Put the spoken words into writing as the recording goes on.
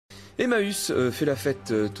Emmaüs fait la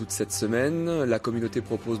fête toute cette semaine. La communauté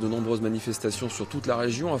propose de nombreuses manifestations sur toute la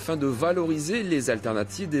région afin de valoriser les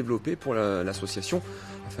alternatives développées pour l'association,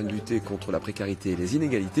 afin de lutter contre la précarité et les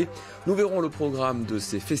inégalités. Nous verrons le programme de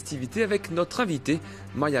ces festivités avec notre invitée,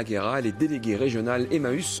 Maria Guerra, elle est déléguée régionale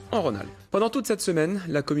Emmaüs en Rhône-Alpes. Pendant toute cette semaine,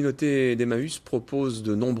 la communauté d'Emmaüs propose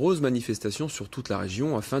de nombreuses manifestations sur toute la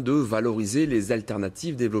région afin de valoriser les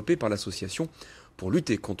alternatives développées par l'association pour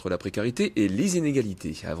lutter contre la précarité et les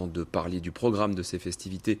inégalités. Avant de parler du programme de ces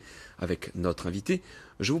festivités avec notre invité,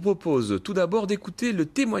 je vous propose tout d'abord d'écouter le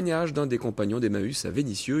témoignage d'un des compagnons d'Emmaüs à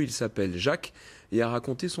Vénissieux. Il s'appelle Jacques et a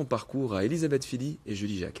raconté son parcours à Elisabeth Philly et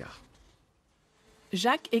Julie Jacquard.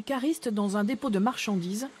 Jacques est cariste dans un dépôt de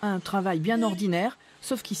marchandises, un travail bien ordinaire,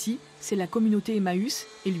 sauf qu'ici, c'est la communauté Emmaüs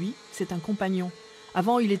et lui, c'est un compagnon.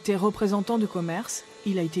 Avant, il était représentant de commerce,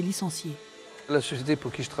 il a été licencié. La société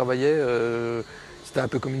pour qui je travaillais, c'était un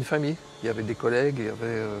peu comme une famille. Il y avait des collègues,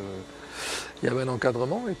 il y avait un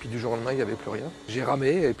encadrement, et puis du jour au lendemain, il n'y avait plus rien. J'ai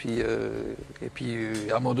ramé, et puis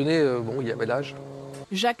à un moment donné, il y avait l'âge.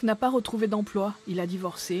 Jacques n'a pas retrouvé d'emploi, il a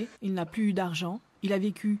divorcé, il n'a plus eu d'argent, il a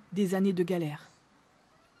vécu des années de galère.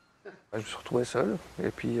 Je me suis retrouvé seul,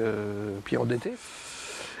 et puis endetté.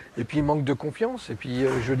 Et puis manque de confiance, et puis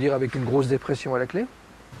je veux dire avec une grosse dépression à la clé.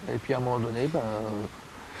 Et puis à un moment donné,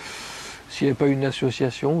 s'il n'y avait pas une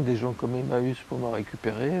association ou des gens comme Emmaüs pour me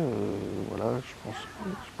récupérer, je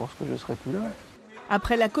pense que je ne serais plus là.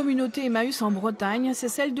 Après la communauté Emmaüs en Bretagne, c'est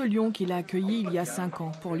celle de Lyon qu'il a accueillie il y a 5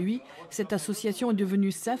 ans. Pour lui, cette association est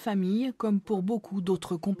devenue sa famille, comme pour beaucoup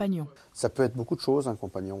d'autres compagnons. Ça peut être beaucoup de choses, un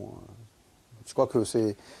compagnon. Je crois que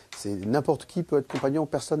c'est n'importe qui peut être compagnon,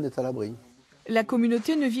 personne n'est à l'abri. La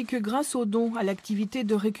communauté ne vit que grâce aux dons, à l'activité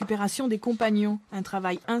de récupération des compagnons. Un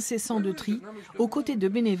travail incessant de tri. Aux côtés de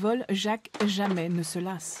bénévoles, Jacques jamais ne se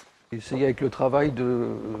lasse. Essayer avec le travail de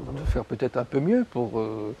faire peut-être un peu mieux pour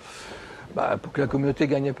que la communauté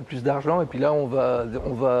gagne un peu plus d'argent. Et puis là, on va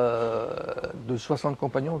de 60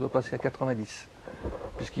 compagnons, on doit passer à 90.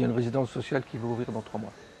 Puisqu'il y a une résidence sociale qui va ouvrir dans 3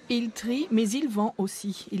 mois. Il trie, mais il vend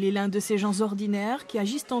aussi. Il est l'un de ces gens ordinaires qui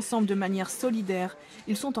agissent ensemble de manière solidaire.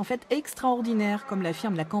 Ils sont en fait extraordinaires, comme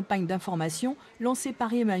l'affirme la campagne d'information lancée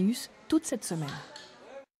par Emmaüs toute cette semaine.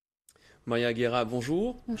 Maria Guerra,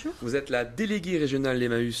 bonjour. Bonjour. Vous êtes la déléguée régionale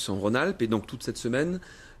d'Emmaüs en Rhône-Alpes et donc toute cette semaine,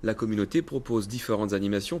 la communauté propose différentes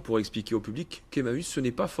animations pour expliquer au public qu'Emmaüs, ce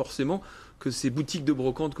n'est pas forcément que ces boutiques de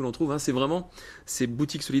brocante que l'on trouve. C'est vraiment ces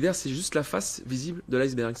boutiques solidaires, c'est juste la face visible de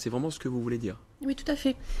l'iceberg. C'est vraiment ce que vous voulez dire. Oui, tout à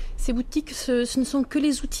fait. Ces boutiques, ce ne sont que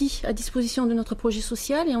les outils à disposition de notre projet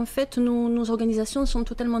social. Et en fait, nos organisations sont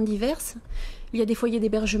totalement diverses. Il y a des foyers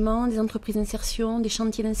d'hébergement, des entreprises d'insertion, des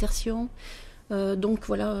chantiers d'insertion. Donc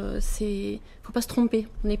voilà, il ne faut pas se tromper.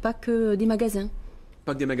 On n'est pas que des magasins.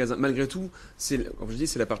 Pas que des magasins. Malgré tout, comme je dis,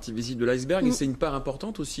 c'est la partie visible de l'iceberg et c'est une part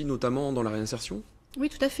importante aussi, notamment dans la réinsertion. Oui,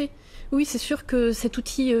 tout à fait. Oui, c'est sûr que cet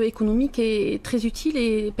outil économique est très utile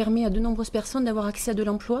et permet à de nombreuses personnes d'avoir accès à de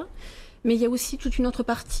l'emploi. Mais il y a aussi toute une autre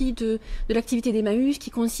partie de l'activité d'Emmaüs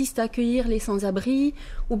qui consiste à accueillir les sans-abri,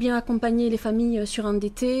 ou bien accompagner les familles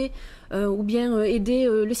surendettées, ou bien aider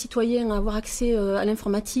le citoyen à avoir accès à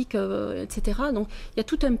l'informatique, etc. Donc il y a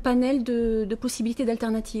tout un panel de possibilités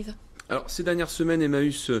d'alternatives. Alors ces dernières semaines,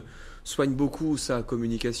 Emmaüs soigne beaucoup sa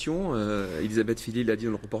communication. Elisabeth Philly l'a dit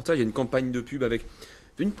dans le reportage, il y a une campagne de pub avec...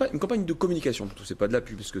 Une campagne de communication, plutôt, c'est pas de la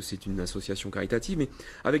pub parce que c'est une association caritative, mais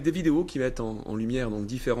avec des vidéos qui mettent en lumière donc,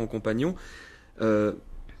 différents compagnons.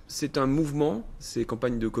 C'est un mouvement, ces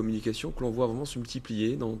campagnes de communication, que l'on voit vraiment se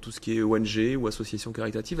multiplier dans tout ce qui est ONG ou association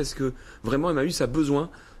caritative. Est-ce que vraiment Emmaüs a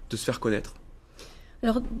besoin de se faire connaître ?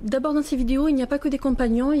 Alors d'abord dans ces vidéos, il n'y a pas que des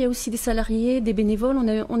compagnons, il y a aussi des salariés, des bénévoles.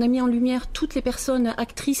 On a mis en lumière toutes les personnes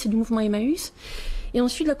actrices du mouvement Emmaüs. Et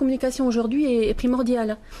ensuite, la communication aujourd'hui est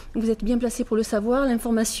primordiale. Vous êtes bien placé pour le savoir,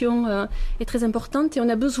 l'information est très importante et on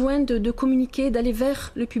a besoin de communiquer, d'aller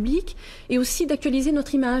vers le public et aussi d'actualiser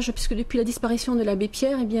notre image, puisque depuis la disparition de l'abbé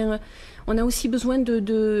Pierre, on a aussi besoin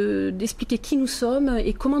d'expliquer qui nous sommes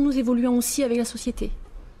et comment nous évoluons aussi avec la société.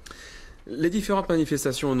 Les différentes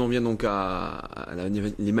manifestations, on en vient donc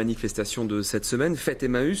les manifestations de cette semaine,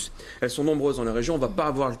 Fêt'Emmaüs, elles sont nombreuses dans la région, on ne va pas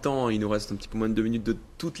avoir le temps, il nous reste un petit peu moins de 2 minutes de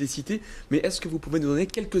toutes les citer, mais est-ce que vous pouvez nous donner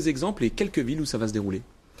quelques exemples et quelques villes où ça va se dérouler ?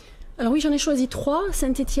 Alors oui, j'en ai choisi 3,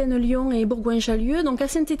 Saint-Étienne, Lyon et Bourgoin-Jallieu. Donc à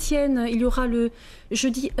Saint-Étienne, il y aura le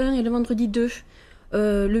jeudi 1 et le vendredi 2.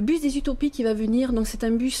 Le bus des Utopies qui va venir, donc c'est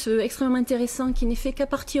un bus extrêmement intéressant qui n'est fait qu'à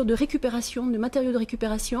partir de récupération, de matériaux de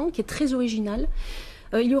récupération, qui est très original.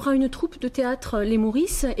 Il y aura une troupe de théâtre Les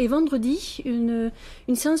Maurices et vendredi une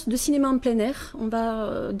séance de cinéma en plein air. On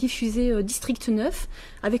va diffuser District 9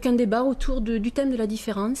 avec un débat autour du thème de la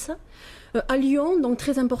différence. À Lyon, donc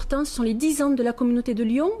très important, ce sont les 10 ans de la communauté de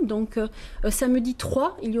Lyon. Donc samedi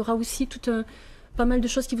 3, il y aura aussi pas mal de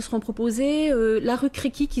choses qui vous seront proposées. La rue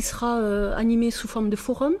Créqui qui sera animée sous forme de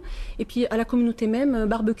forum. Et puis à la communauté même,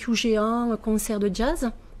 barbecue géant, concert de jazz.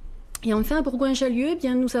 Et enfin à Bourgoin-Jallieu, eh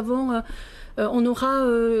bien nous avons... on aura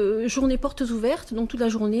journée portes ouvertes, donc toute la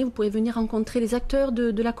journée, vous pourrez venir rencontrer les acteurs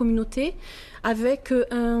de la communauté avec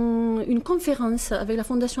une conférence avec la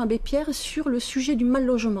Fondation Abbé Pierre sur le sujet du mal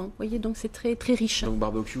logement. Vous voyez, donc c'est très, très riche. Donc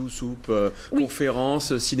barbecue, soupe, oui.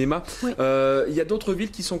 conférence, cinéma. Oui. Il y a d'autres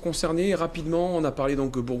villes qui sont concernées rapidement. On a parlé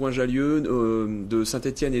donc Bourgoin-Jallieu, de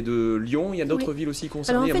Saint-Étienne et de Lyon. Il y a d'autres villes aussi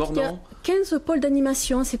concernées. Alors, en fait, il y a 15 pôles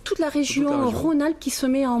d'animation. C'est toute la région Rhône-Alpes qui se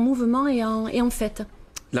met en mouvement et en fête.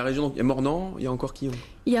 La région, donc, il y a Mornan, il y a encore qui?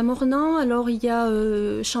 Il y a Mornan, alors il y a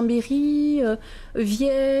Chambéry,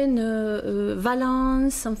 Vienne,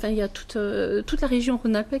 Valence, enfin il y a toute la région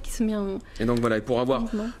Rhône-Alpes qui se met en... Et donc voilà, et pour avoir,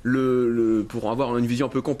 pour avoir une vision un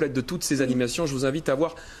peu complète de toutes ces animations, je vous invite à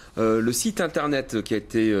voir le site internet qui a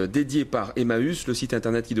été dédié par Emmaüs, le site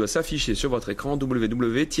internet qui doit s'afficher sur votre écran,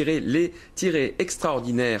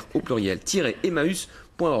 www.les-extraordinaires au pluriel,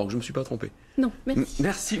 -emmaüs.org. Je ne me suis pas trompé. Non, merci.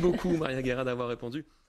 Merci beaucoup Maria Guerra d'avoir répondu